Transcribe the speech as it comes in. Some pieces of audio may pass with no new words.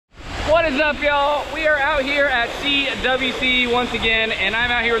What is up, y'all? We are out here at CWC once again, and I'm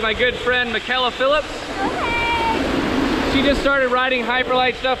out here with my good friend Michela Phillips. Okay. She just started riding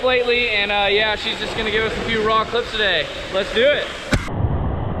hyperlight stuff lately, and yeah, she's just gonna give us a few raw clips today. Let's do it.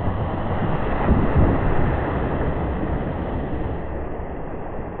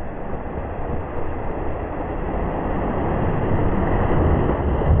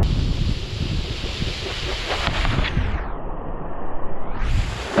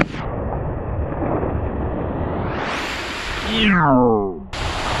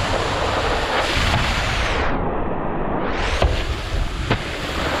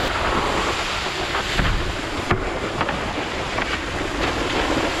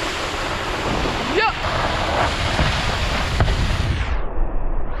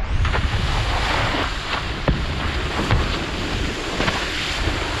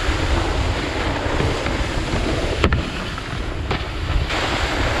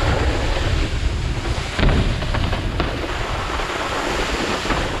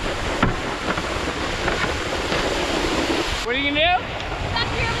 What are you gonna do? Back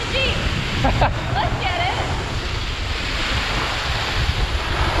here on the Jeep. Let's get it.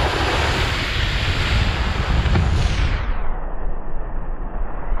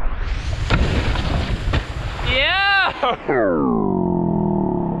 Yeah!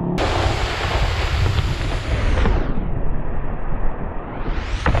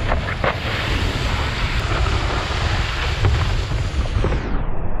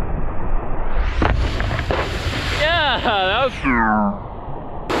 That was...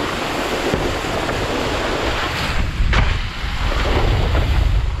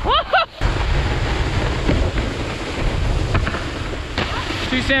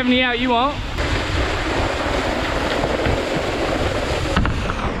 $270 out, you won't.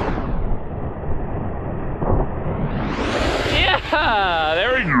 Yeah,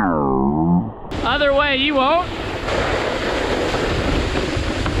 there we go. Other way, you won't.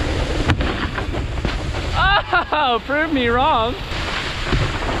 Oh, prove me wrong.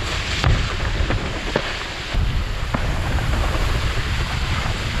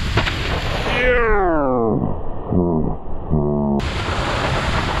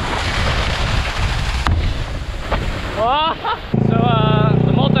 So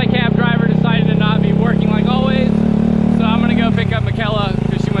the multi-cab driver decided to not be working like always, so I'm gonna go pick up Michela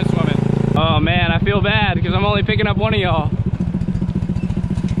because she went swimming. Oh man, I feel bad because I'm only picking up one of y'all.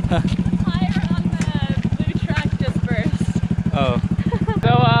 Oh.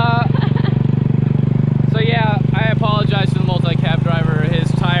 So yeah, I apologize to the multi-cab driver.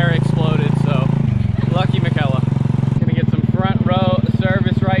 His tire exploded, so lucky Michela. Gonna get some front row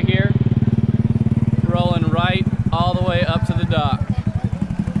service right here. Rolling right all the way up to the dock.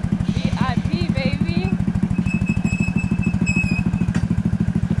 VIP, baby.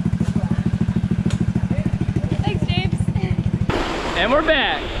 Thanks, James. And we're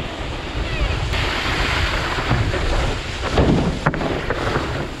back.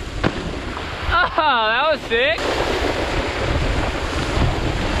 Oh, that was sick.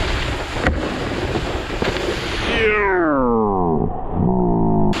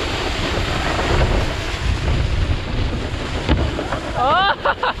 Oh,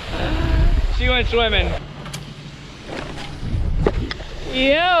 she went swimming.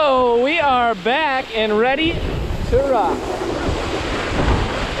 Yo, we are back and ready to rock.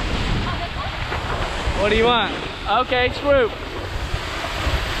 What do you want? Okay, swoop.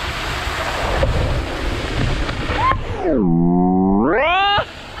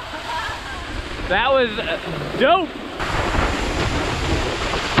 That was dope.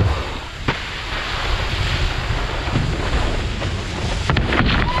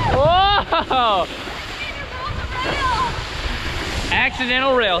 Whoa!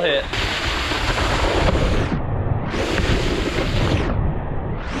 Accidental rail hit.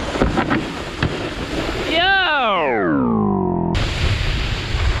 Yo!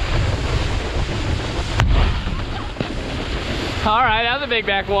 All right, that was a big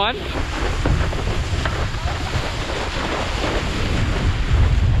back one.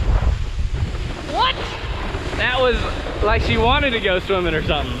 What? That was like she wanted to go swimming or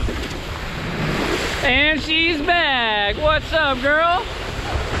something. And she's back. What's up, girl?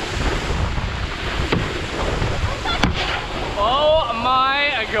 Oh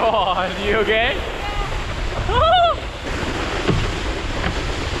my God, you okay?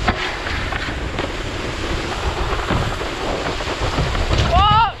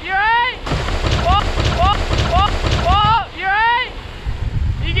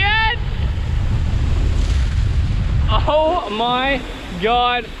 Oh my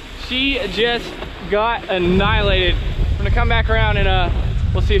God, she just got annihilated. I'm gonna come back around and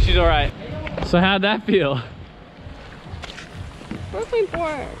We'll see if she's all right. So how'd that feel? Broke my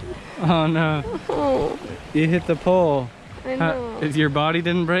board. Oh no. Oh, You hit the pole. I know. Your body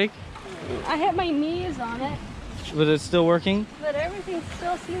didn't break? I hit my knees on it, But it's still working? but everything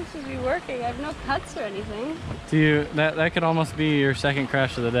still seems to be working. I have no cuts or anything. That could almost be your second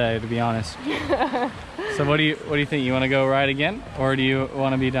crash of the day, to be honest. So what do you think? You want to go ride again, or do you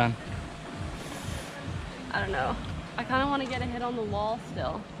want to be done? I don't know. I kind of want to get a hit on the wall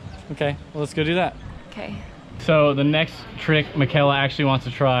still. Okay, well, let's go do that. Okay. So the next trick Michela actually wants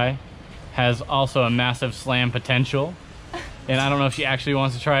to try has also a massive slam potential. And I don't know if she actually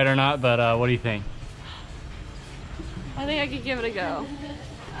wants to try it or not, but what do you think? I think I could give it a go.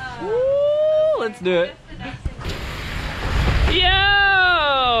 Woo, let's do it.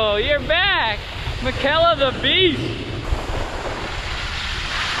 Yo, you're back. Michela the Beast.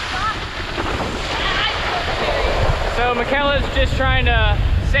 So Michela's just trying to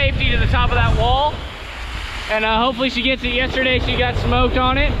safety to the top of that wall. And hopefully she gets it. Yesterday she got smoked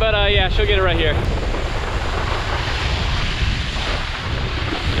on it, but yeah, she'll get it right here.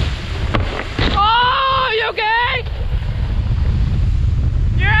 Oh, you okay?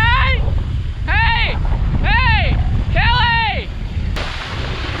 You alright? Hey! Hey! Kelly!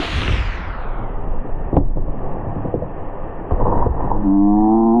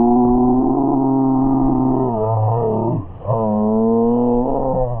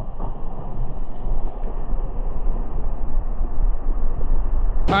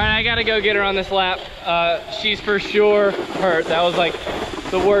 Alright, I gotta go get her on this lap. She's for sure hurt. That was like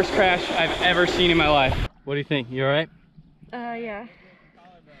the worst crash I've ever seen in my life. What do you think? You alright? Yeah.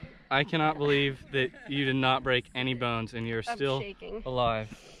 I cannot believe that you did not break any bones and you're still shaking. Alive.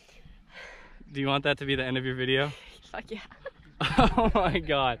 Do you want that to be the end of your video? Fuck yeah. Oh my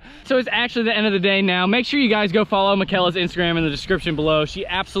god. So it's actually the end of the day now. Make sure you guys go follow Michela's Instagram in the description below. She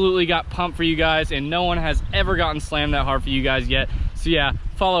absolutely got pumped for you guys, and no one has ever gotten slammed that hard for you guys yet. So yeah,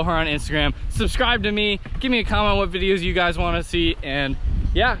 follow her on Instagram. Subscribe to me. Give me a comment on what videos you guys want to see, and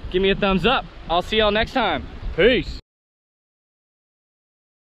yeah, give me a thumbs up. I'll see y'all next time. Peace.